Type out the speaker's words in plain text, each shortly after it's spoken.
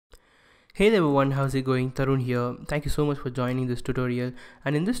Hey there everyone, how's it going? Tharun here. Thank you so much for joining this tutorial.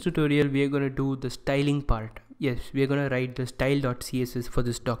 And in this tutorial, we are going to do the styling part. Yes, we are going to write the style.css for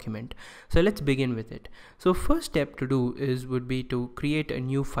this document. So let's begin with it. So first step to do would be to create a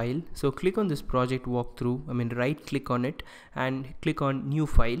new file. So click on this project walkthrough. Right click on it and click on new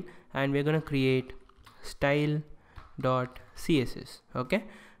file. And we're going to create style.css. Okay.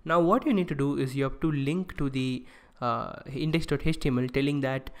 Now what you need to do is you have to link to the index.html telling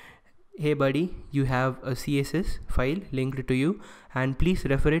that, hey buddy, you have a CSS file linked to you and please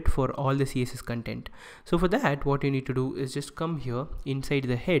refer it for all the CSS content. So for that, what you need to do is just come here inside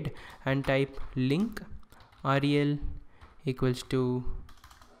the head and type link rel equals to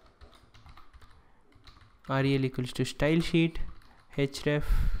style sheet href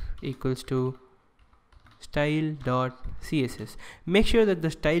equals to style.css. Make sure that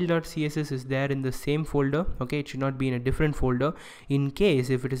the style.css is there in the same folder. Okay, it should not be in a different folder. In case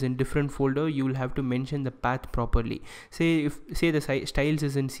if it is in different folder, you will have to mention the path properly. Say the styles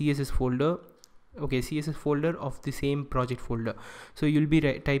is in CSS folder. Okay, CSS folder of the same project folder, so you'll be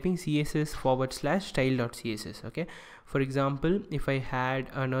typing css/style.css. okay, for example, if I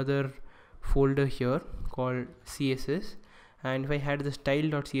had another folder here called CSS and if I had the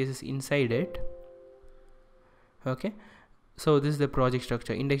style.css inside it, okay, so this is the project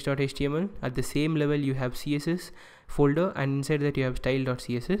structure: index.html, at the same level you have CSS folder and inside that you have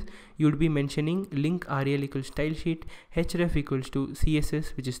style.css. you would be mentioning link rel equals style sheet href equals to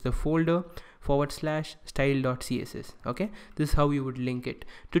CSS, which is the folder /style.css. okay, this is how you would link it.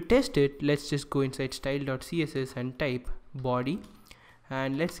 To test it, let's just go inside style.css and type body,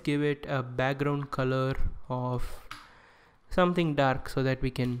 and let's give it a background color of something dark so that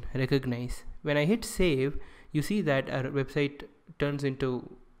we can recognize. When I hit save, you see that our website turns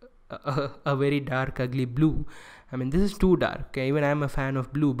into a very dark ugly blue. This is too dark. Okay? Even I'm a fan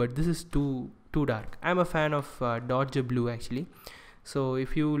of blue, but this is too dark. I'm a fan of Dodger blue actually. So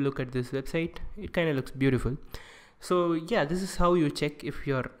if you look at this website, it kind of looks beautiful. So yeah, this is how you check if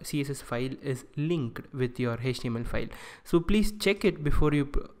your CSS file is linked with your HTML file. So please check it before you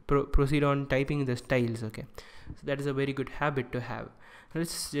proceed on typing the styles. Okay, so that is a very good habit to have.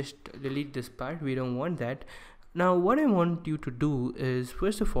 Let's just delete this part. We don't want that. Now what I want you to do is,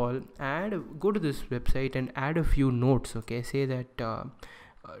 first of all, go to this website and add a few notes. Okay, say that to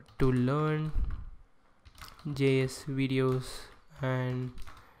learn JS videos and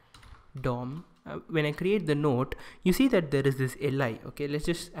DOM. When I create the note, you see that there is this li. Okay, let's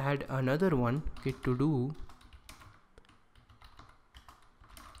just add another one. Okay, to do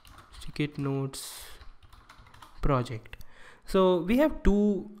stick notes project. So we have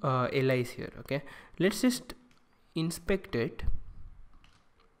two LIs here. Okay, let's just inspect it.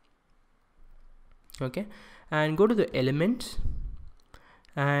 Okay, and go to the elements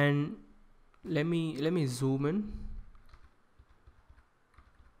and let me zoom in.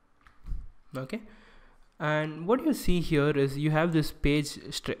 Okay, and what you see here is you have this page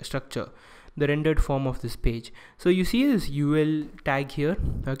structure, the rendered form of this page. So you see this UL tag here.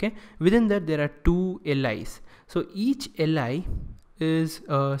 Okay, within that there are two LIs. So each LI is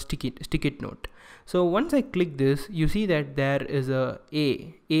a stick it note. So once I click this, you see that there is a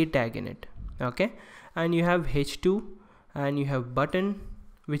tag in it. Okay, and you have h2 and you have button,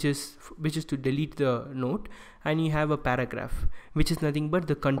 which is to delete the note, and you have a paragraph, which is nothing but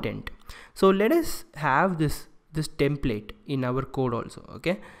the content. So let us have this template in our code also.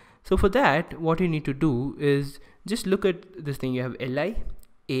 Okay, so for that, what you need to do is just look at this thing. You have li,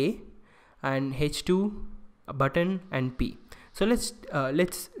 a, and h2, a button, and p. So let's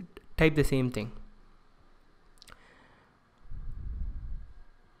type the same thing.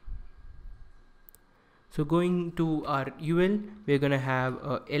 So going to our UL, we're gonna have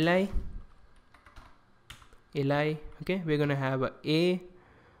a li. Okay, we're gonna have a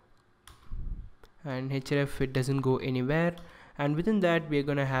and href, it doesn't go anywhere, and within that we're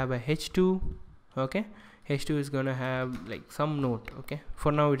gonna have a h2. Okay, h2 is gonna have like some note. Okay,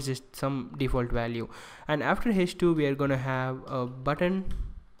 for now it's just some default value, and after h2 we are gonna have a button,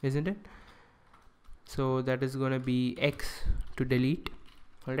 isn't it? So that is gonna be x to delete.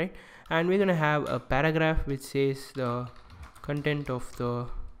 All right, and we're gonna have a paragraph which says the content of the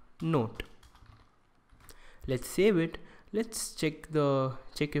note. Let's save it. Let's check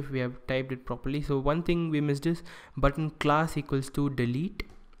if we have typed it properly. So one thing we missed is button class equals to delete.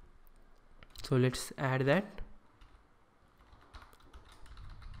 So let's add that,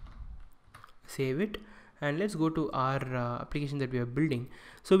 save it, and let's go to our application that we are building.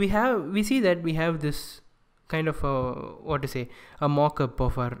 So we see that we have this kind of a mock-up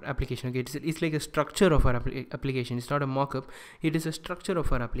of our application. Okay, it's like a structure of our application. It's not a mock-up, it is a structure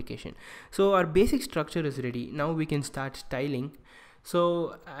of our application. So our basic structure is ready. Now we can start styling.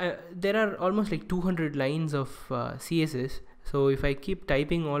 So there are almost like 200 lines of CSS. So if I keep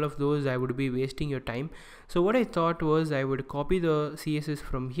typing all of those, I would be wasting your time. So what I thought was I would copy the CSS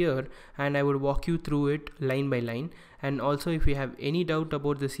from here and I would walk you through it line by line. And also if you have any doubt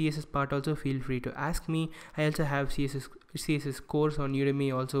about the CSS part, also feel free to ask me. I also have CSS course on Udemy,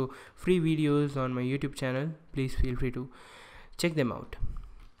 also free videos on my YouTube channel. Please feel free to check them out.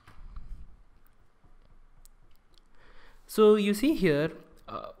 So you see here,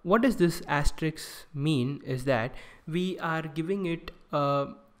 what does this asterisk mean is that we are giving it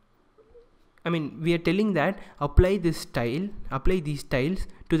we are telling that apply these styles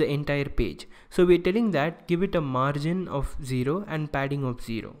to the entire page. So we are telling that give it a margin of 0 and padding of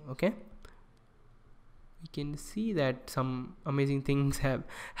 0. Okay, we can see that some amazing things have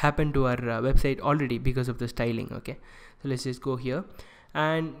happened to our website already because of the styling. Okay, so let's just go here,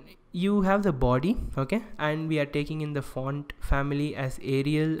 and you have the body. Okay, and we are taking in the font family as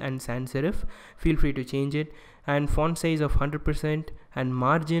Arial and sans serif. Feel free to change it, and font size of 100% and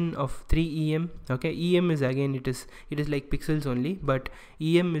margin of 3 em. Okay, em is again it is like pixels only, but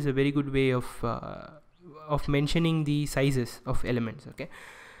em is a very good way of mentioning the sizes of elements. Okay,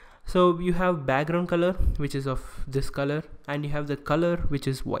 so you have background color, which is of this color, and you have the color, which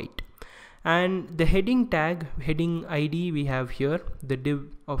is white. And the heading tag, heading ID, we have here the div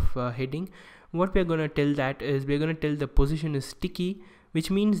of heading. What we are going to tell that is we are going to tell the position is sticky, which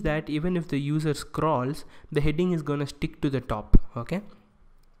means that even if the user scrolls, the heading is going to stick to the top. Okay,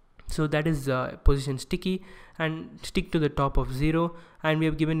 so that is position sticky and stick to the top of 0, and we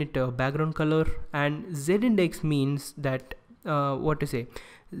have given it a background color. And z index means that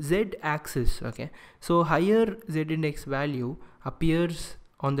z axis. Okay, so higher z index value appears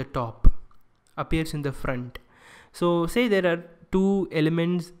on the top, appears in the front. So say there are two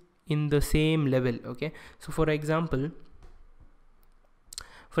elements in the same level. Okay, so for example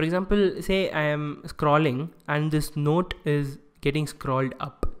say I am scrolling and this note is getting scrolled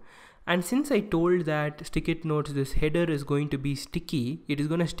up, and since I told that stick it notes this header is going to be sticky, it is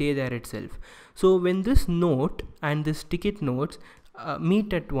going to stay there itself. So when this note and this stick it notes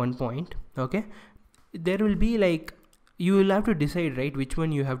meet at one point, okay, there will be like, you will have to decide, right, which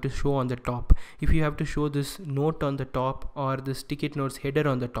one you have to show on the top, if you have to show this note on the top or the stick it notes header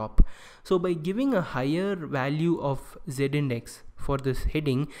on the top. So by giving a higher value of z index for this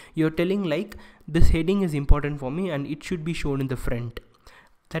heading, you're telling like this heading is important for me and it should be shown in the front,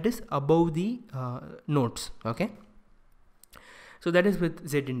 that is above the notes. Okay, so that is with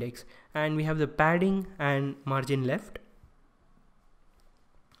z index. And we have the padding and margin left.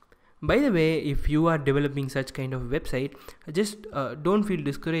 By the way, if you are developing such kind of website, just don't feel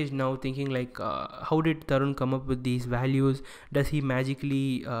discouraged now thinking like how did Tharun come up with these values? Does he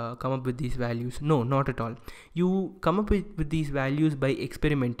magically come up with these values? No, not at all. You come up with these values by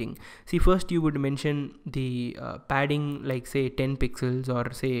experimenting. See, first you would mention the padding like say 10 pixels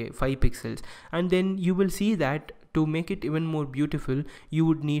or say 5 pixels, and then you will see that to make it even more beautiful you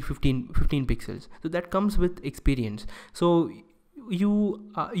would need 15 pixels. So that comes with experience. So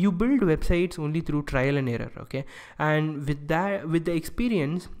you build websites only through trial and error. Okay, and with the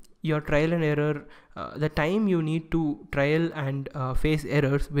experience, your trial and error, the time you need to trial and face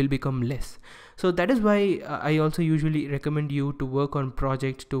errors will become less. So that is why I also usually recommend you to work on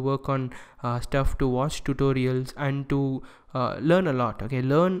projects, to work on stuff, to watch tutorials, and to learn a lot. Okay,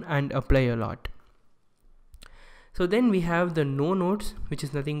 learn and apply a lot. So then we have the no notes, which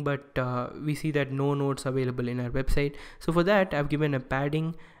is nothing but we see that no notes available in our website. So for that I've given a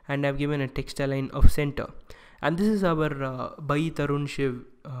padding and I've given a text align of center, and this is our by Tharun Shiv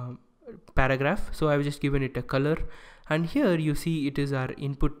paragraph. So I've just given it a color, and here you see it is our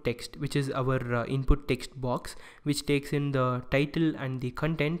input text, which is our input text box, which takes in the title and the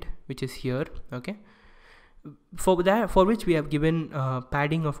content, which is here. Okay, for which we have given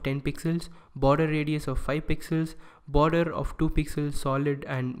padding of 10 pixels, border radius of 5 pixels, border of 2 pixels solid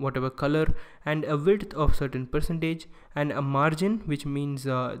and whatever color, and a width of certain percentage, and a margin, which means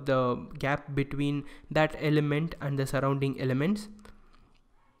the gap between that element and the surrounding elements.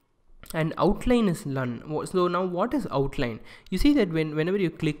 And outline is none. So now what is outline? You see that whenever you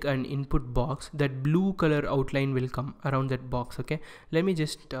click an input box, that blue color outline will come around that box. Okay, let me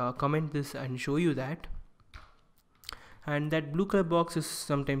just comment this and show you that. And that blue color box is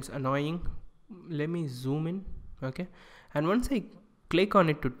sometimes annoying. Let me zoom in. Okay, and once I click on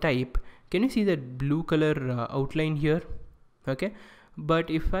it to type, can you see that blue color outline here? Okay,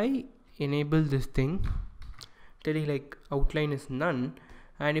 but if I enable this thing, telling like outline is none,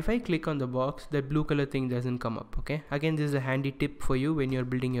 and if I click on the box, that blue color thing doesn't come up. Okay, again, this is a handy tip for you when you're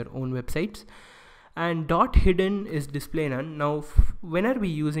building your own websites. And dot hidden is display none. Now when are we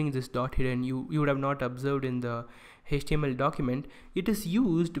using this dot hidden? You would have not observed in the HTML document. It is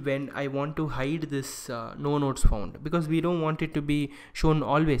used when I want to hide this no notes found, because we don't want it to be shown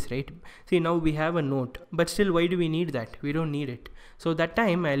always, right? See, now we have a note, but still, why do we need that? We don't need it. So that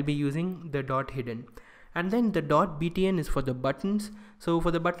time I'll be using the dot hidden. And then the dot btn is for the buttons. So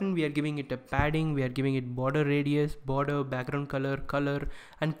for the button, we are giving it a padding, we are giving it border radius, border, background color,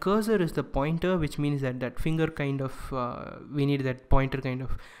 and cursor is the pointer, which means that finger kind of, we need that pointer kind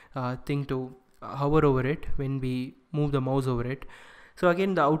of thing to hover over it when we move the mouse over it. So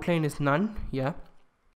again, the outline is none. Yeah,